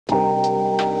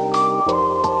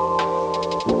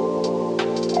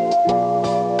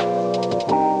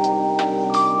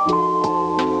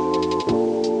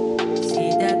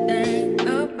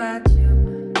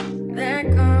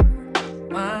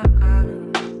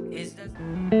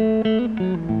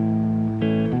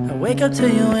wake up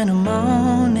to you in the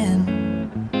morning.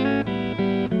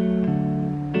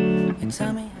 You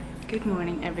tell me. Good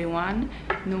morning everyone.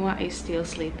 Noah is still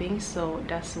sleeping, so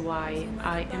that's why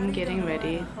I am getting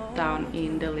ready down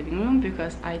in the living room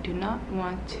because I do not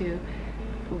want to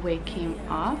wake him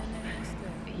up.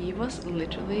 He was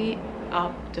literally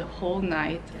up the whole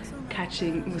night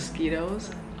catching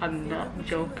mosquitoes. I'm not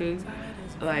joking,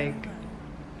 like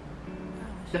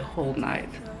the whole night.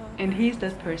 And he's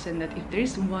that person that if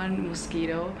there's one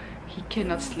mosquito, he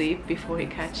cannot sleep before he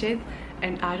catch it,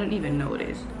 and I don't even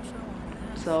notice.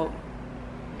 So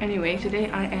anyway,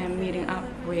 today I am meeting up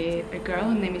with a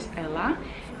girl. Her name is Ella,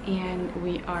 and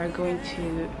we are going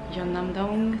to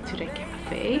Yeonnam-dong to the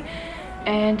cafe.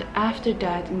 And after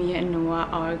that, me and Noah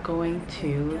are going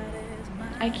to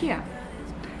Ikea.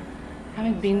 I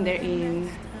haven't been there in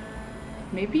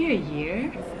maybe a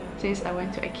year since I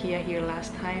went to Ikea here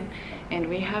last time, and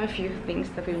we have a few things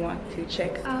that we want to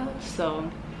check out,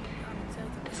 so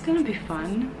it's gonna be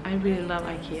fun. I really love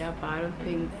Ikea, but I don't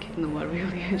think Noah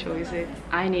really enjoys it.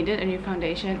 I needed a new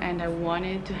foundation and I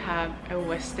wanted to have a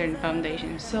Western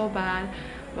foundation so bad,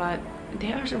 but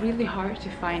they are really hard to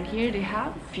find here. They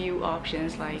have few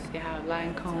options, like they have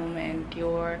Lancome and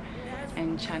Dior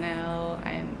and Chanel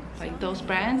and like those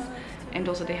brands, and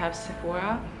also they have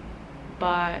Sephora,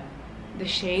 but the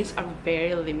shades are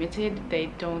very limited. They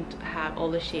don't have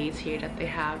all the shades here that they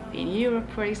have in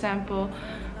Europe, for example,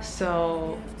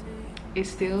 so it's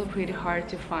still pretty hard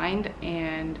to find.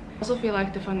 And I also feel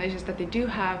like the foundations that they do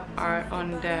have are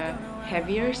on the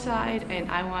heavier side,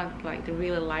 and I want like the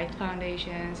really light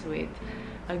foundations with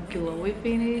a glowy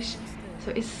finish,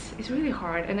 so it's really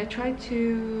hard. And I tried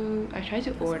to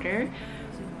order,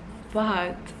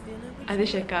 but at the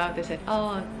checkout they said,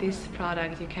 oh, this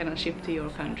product you cannot ship to your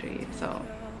country. So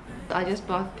I just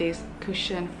bought this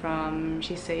cushion from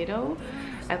Shiseido.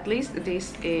 At least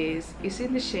this is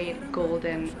in the shade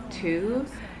Golden 2,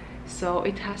 so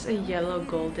it has a yellow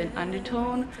golden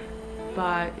undertone,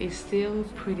 but it's still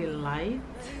pretty light,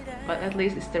 but at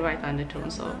least it's the right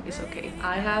undertone, so it's okay.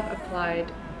 I have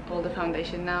applied all the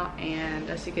foundation now, and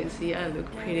as you can see, I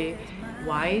look pretty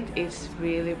white. It's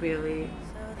really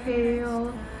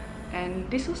pale, and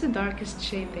this was the darkest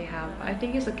shade they have. I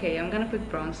think it's okay. I'm gonna put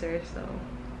bronzer, so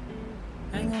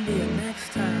Ain't gonna be a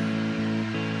next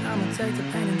time. I'ma take the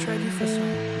pain and trade you for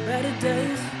some better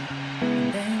days.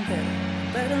 They ain't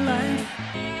better life.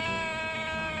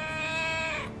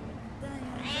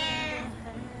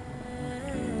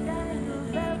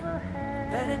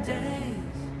 Better days.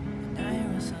 Now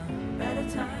you're on some better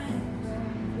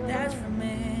times. That's for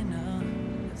me, no.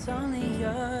 It's only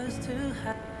yours to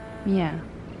have. yeah.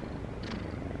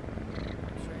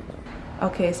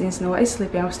 Okay, since Noah is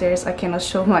sleeping upstairs, I cannot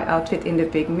show my outfit in the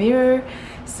big mirror,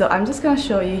 so I'm just gonna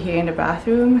show you here in the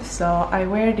bathroom. So I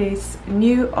wear these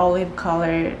new olive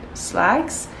colored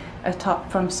slacks, a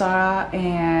top from Zara,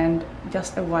 and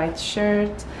just a white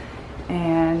shirt.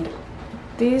 And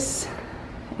this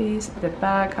is the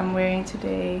bag I'm wearing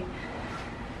today.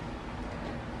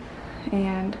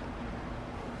 And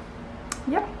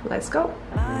yeah, let's go.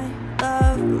 My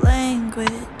love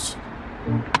language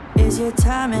is your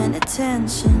time and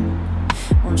attention.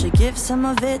 Won't you give some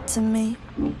of it to me?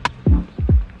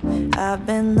 I've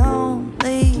been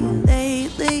lonely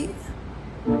lately.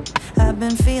 I've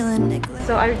been feeling neglected.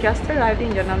 So I just arrived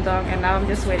in Yeonnam-dong, and now I'm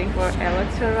just waiting for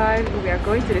Ella to arrive. We are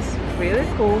going to this really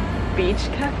cool beach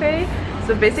cafe.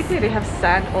 So basically they have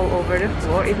sand all over the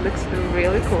floor. It looks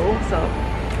really cool, so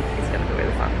it's gonna be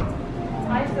really fun.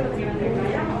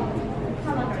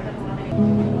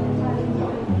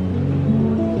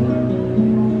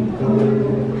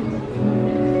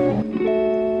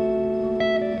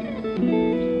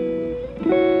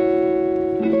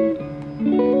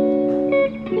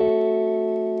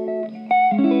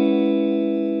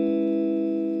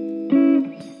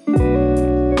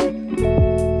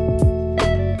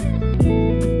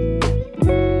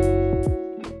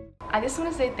 I just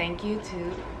want to say thank you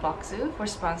to Boksu for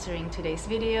sponsoring today's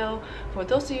video. For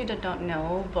those of you that don't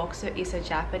know, Boksu is a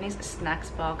Japanese snacks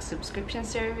box subscription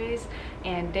service,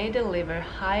 and they deliver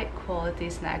high quality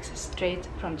snacks straight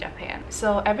from Japan.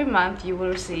 So every month you will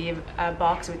receive a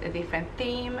box with a different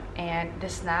theme, and the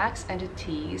snacks and the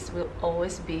teas will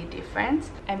always be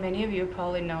different. And many of you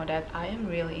probably know that I am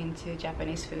really into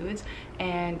Japanese foods,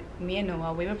 and me and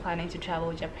Noah, we were planning to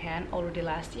travel to Japan already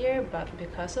last year, but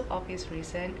because of obvious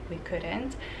reason we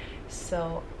couldn't.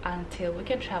 So until we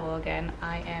can travel again,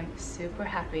 I am super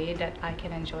happy that I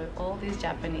can enjoy all these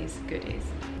Japanese goodies.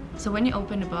 So when you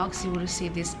open the box, you will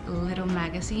receive this little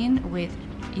magazine with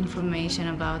information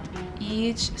about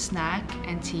each snack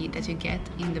and tea that you get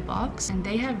in the box. And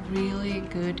they have really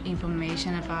good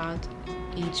information about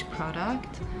each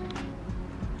product.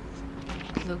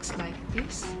 It looks like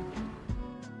this.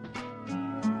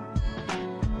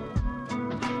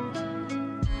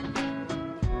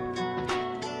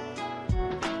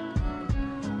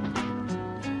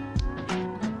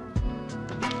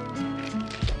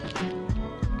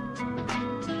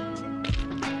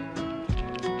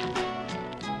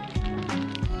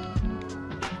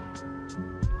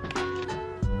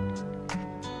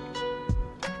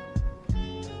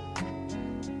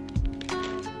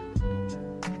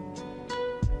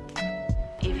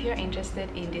 If you're interested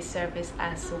in this service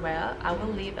as well, I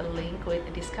will leave a link with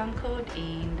a discount code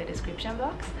in the description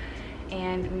box.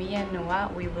 And me and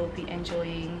Noah, we will be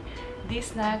enjoying these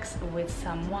snacks with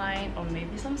some wine or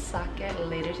maybe some sake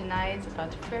later tonight.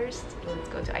 But first, let's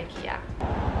go to Ikea.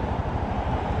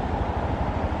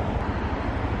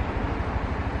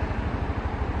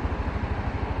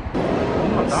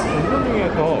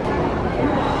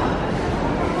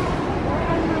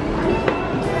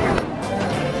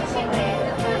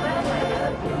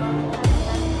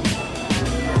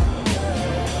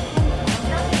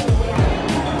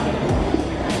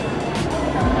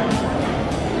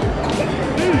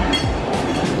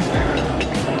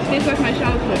 Tastes like my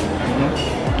childhood.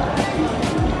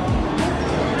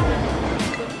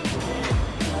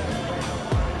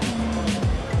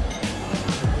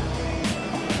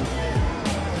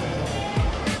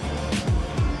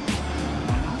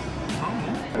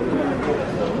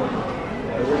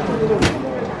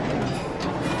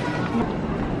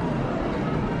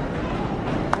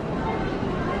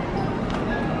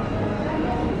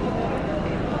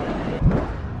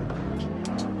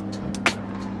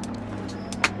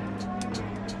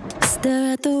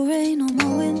 Stare at the rain on my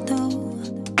window.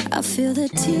 I feel the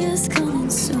tears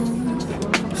coming soon.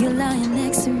 You're lying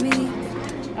next to me,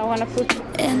 I want to put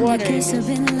and I water in guess I've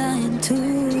this. been lying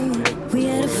too. We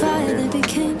had a fire that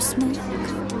became smoke.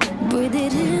 Breathed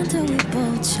it in till we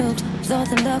both choked. Thought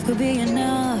that love could be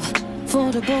enough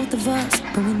for the both of us,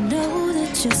 but we know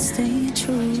that just ain't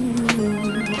true.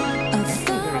 I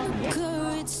found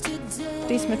courage today.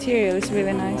 This material is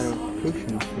really nice. So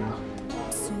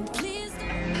please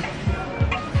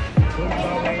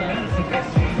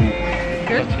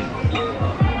Good.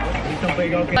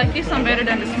 Like this one better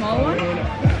than the small one.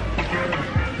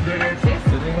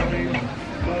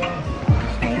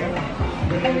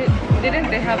 Didn't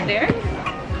they have theirs?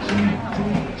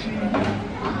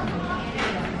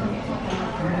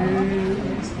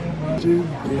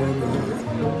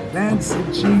 That's a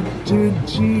cheek to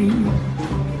cheek.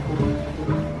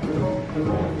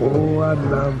 Oh, I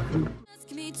love you.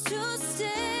 ask me to stay,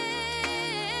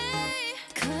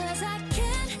 'cause I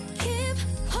can't keep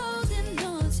holding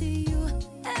on to you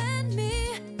and me.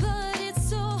 But it's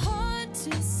so hard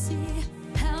to see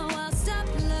how I'll stop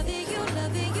loving you,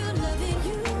 loving you, loving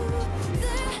you.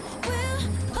 There will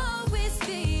always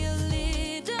be a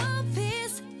little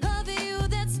piece of you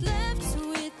that's left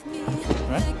with me.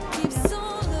 That keeps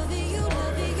on loving you,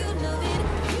 loving you, loving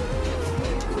you.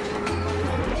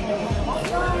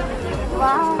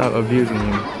 Stop abusing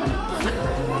him.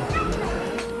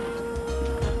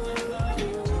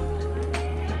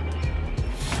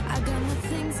 I got my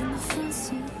things in the front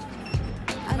seat.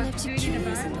 I left your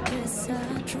keys in the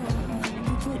bedside drawer.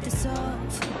 You put this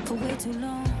off for way too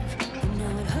long, and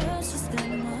now it hurts just that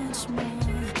much more.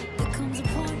 There comes a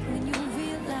point when you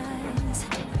realize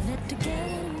that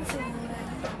together we'll feel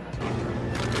right.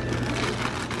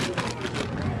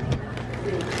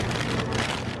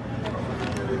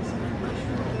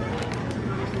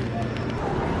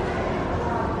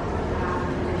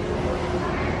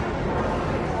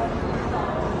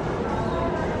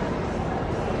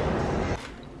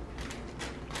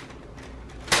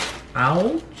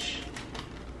 Ouch.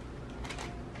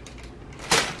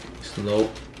 Slow.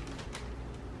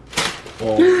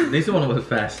 Oh, this one was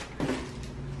fast.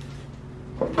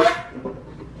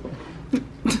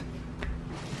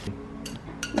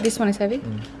 This one is heavy.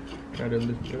 Try to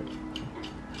lift it.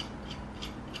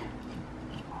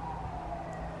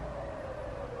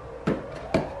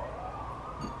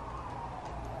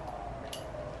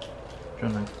 Try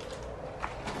like.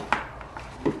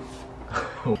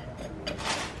 Oh.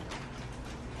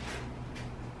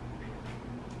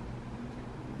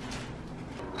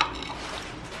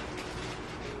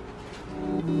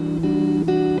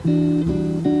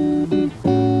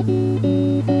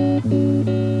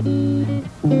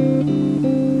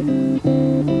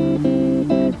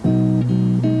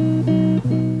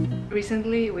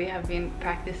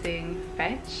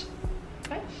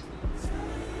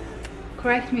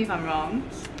 correct me if I'm wrong,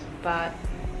 but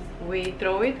we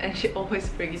throw it and she always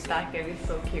brings it back and it's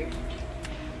so cute.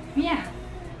 Yeah.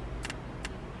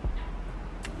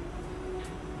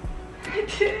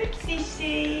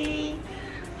 Tootsie.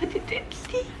 What did it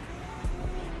see?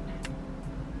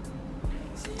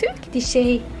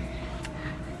 Tootsie.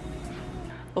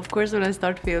 Of course, when I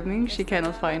start filming, she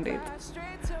cannot find it.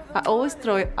 I always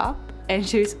throw it up and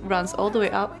she runs all the way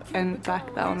up and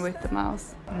back down with the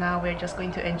mouse. Now we're just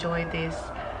going to enjoy this.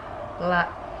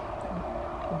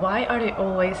 Why are there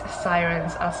always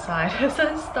sirens outside as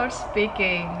I start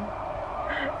speaking?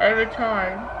 Every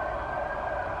time.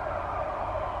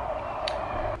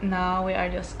 Now we are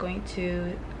just going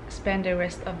to spend the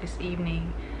rest of this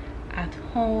evening at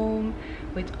home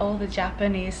with all the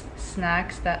Japanese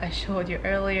snacks that I showed you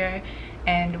earlier,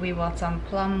 and we bought some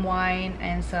plum wine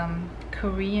and some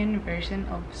Korean version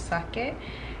of sake,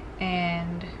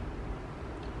 and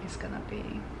it's gonna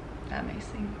be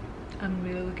amazing. I'm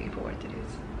really looking forward to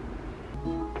this.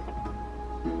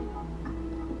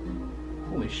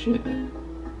 Holy shit.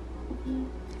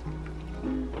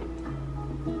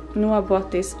 Noah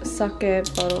bought these sake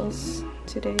bottles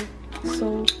today.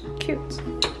 So cute.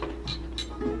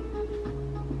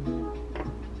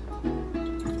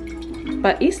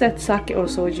 But is that sake or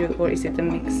soju, or is it a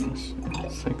mix?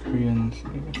 It's like Korean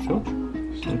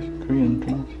soju. It's like Korean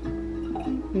drink.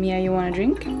 Mia, you wanna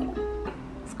drink?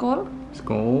 Skål?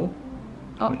 Skål.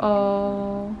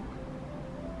 Uh-oh.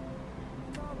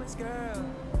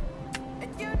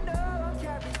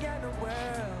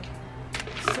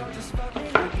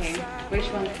 Okay, which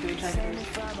one do we try first?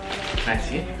 Can I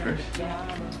see it first?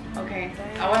 Okay,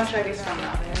 I wanna try this one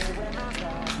now.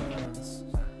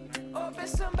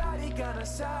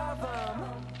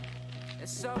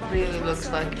 Really looks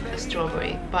like a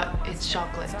strawberry, but it's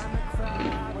chocolate.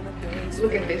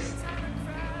 Look at this.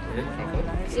 Is it chocolate?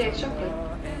 Yeah, it's chocolate.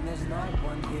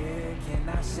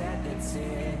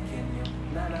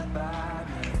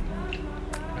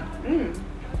 Mmm.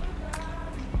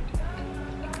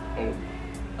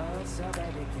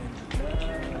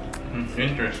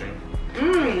 Interesting.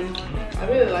 Mmm. I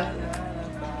really like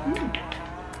it.